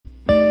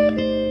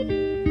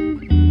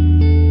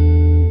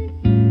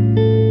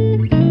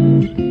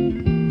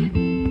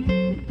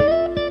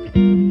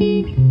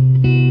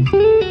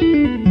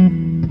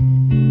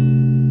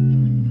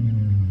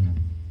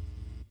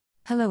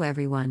Hello,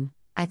 everyone.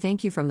 I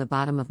thank you from the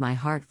bottom of my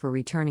heart for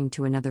returning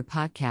to another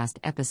podcast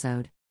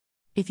episode.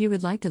 If you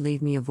would like to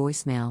leave me a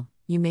voicemail,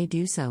 you may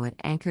do so at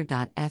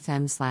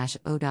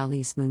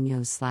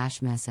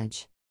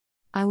anchor.fm/odalismunoz/message.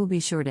 I will be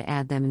sure to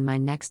add them in my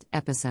next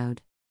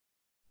episode.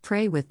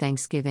 Pray with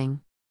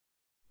thanksgiving.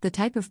 The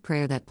type of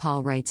prayer that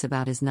Paul writes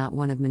about is not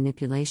one of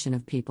manipulation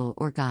of people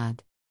or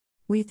God.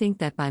 We think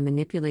that by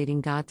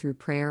manipulating God through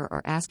prayer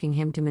or asking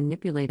Him to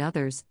manipulate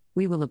others,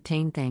 we will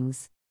obtain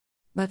things.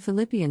 But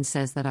Philippians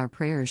says that our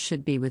prayers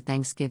should be with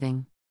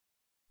thanksgiving.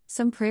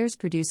 Some prayers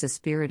produce a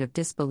spirit of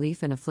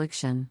disbelief and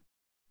affliction.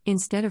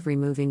 Instead of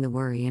removing the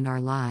worry in our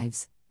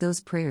lives,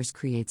 those prayers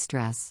create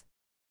stress.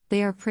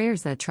 They are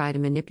prayers that try to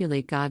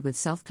manipulate God with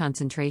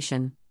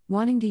self-concentration,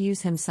 wanting to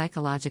use Him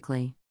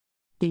psychologically.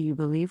 Do you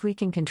believe we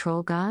can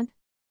control God?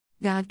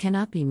 God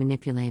cannot be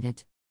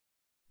manipulated.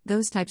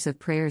 Those types of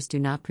prayers do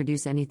not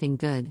produce anything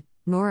good,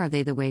 nor are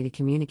they the way to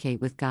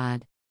communicate with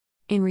God.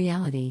 In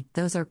reality,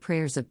 those are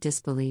prayers of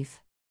disbelief.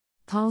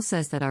 Paul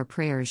says that our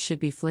prayers should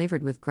be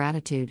flavored with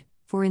gratitude,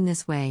 for in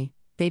this way,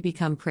 they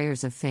become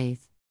prayers of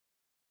faith.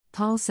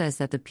 Paul says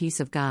that the peace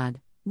of God,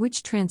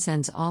 which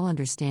transcends all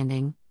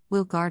understanding,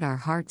 will guard our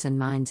hearts and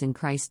minds in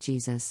Christ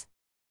Jesus.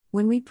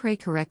 When we pray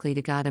correctly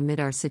to God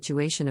amid our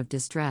situation of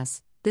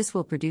distress, this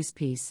will produce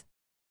peace.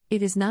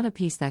 It is not a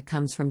peace that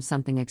comes from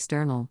something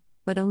external,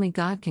 but only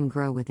God can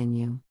grow within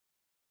you.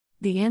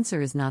 The answer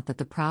is not that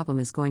the problem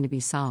is going to be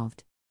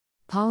solved.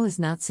 Paul is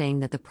not saying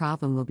that the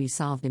problem will be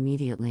solved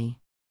immediately.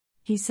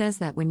 He says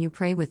that when you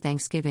pray with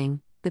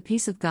thanksgiving, the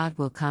peace of God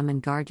will come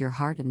and guard your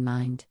heart and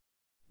mind.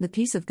 The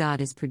peace of God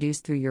is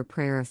produced through your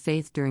prayer of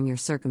faith during your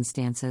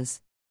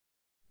circumstances.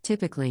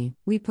 Typically,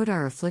 we put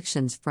our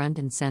afflictions front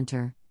and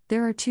center.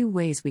 There are two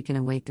ways we can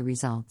await the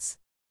results.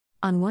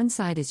 On one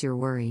side is your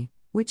worry,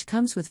 which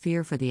comes with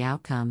fear for the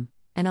outcome,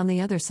 and on the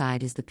other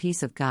side is the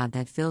peace of God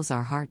that fills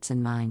our hearts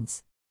and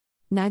minds.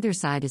 Neither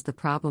side is the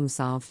problem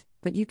solved,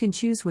 but you can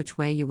choose which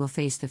way you will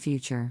face the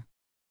future.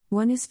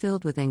 One is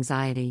filled with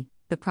anxiety,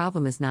 the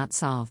problem is not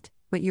solved,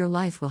 but your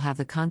life will have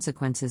the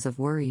consequences of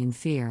worry and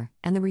fear,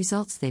 and the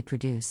results they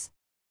produce.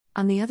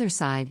 On the other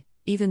side,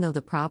 even though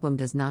the problem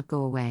does not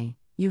go away,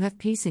 you have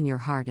peace in your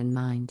heart and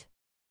mind.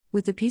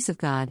 With the peace of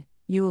God,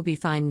 you will be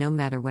fine no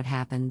matter what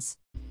happens.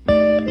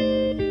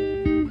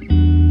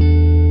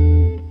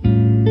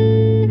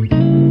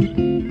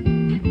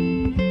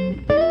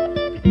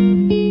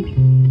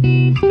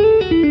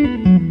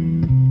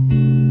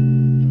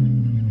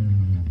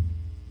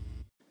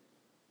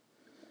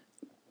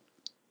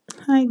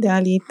 Hi,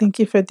 Dali. Thank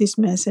you for this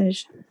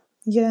message.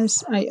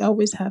 Yes, I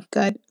always have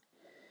God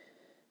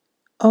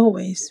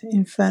always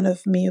in front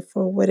of me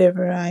for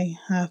whatever I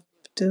have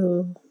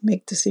to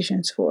make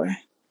decisions for.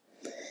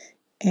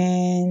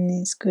 And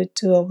it's good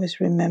to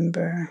always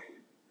remember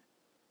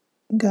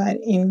God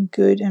in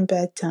good and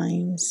bad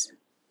times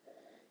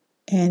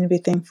and be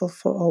thankful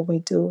for all we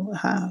do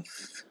have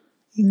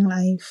in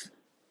life,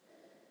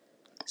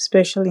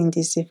 especially in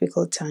these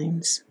difficult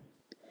times.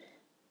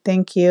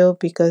 Thank you,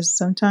 because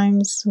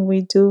sometimes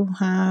we do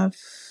have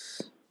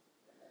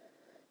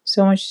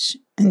so much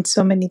and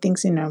so many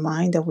things in our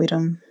mind that we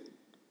don't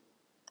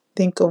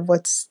think of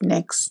what's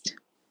next,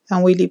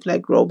 and we live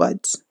like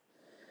robots.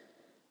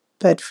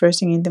 But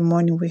first thing in the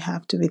morning, we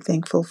have to be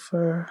thankful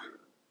for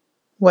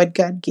what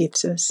God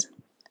gives us.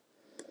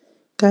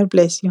 God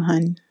bless you,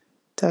 hon.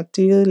 Talk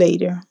to you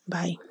later.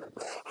 Bye.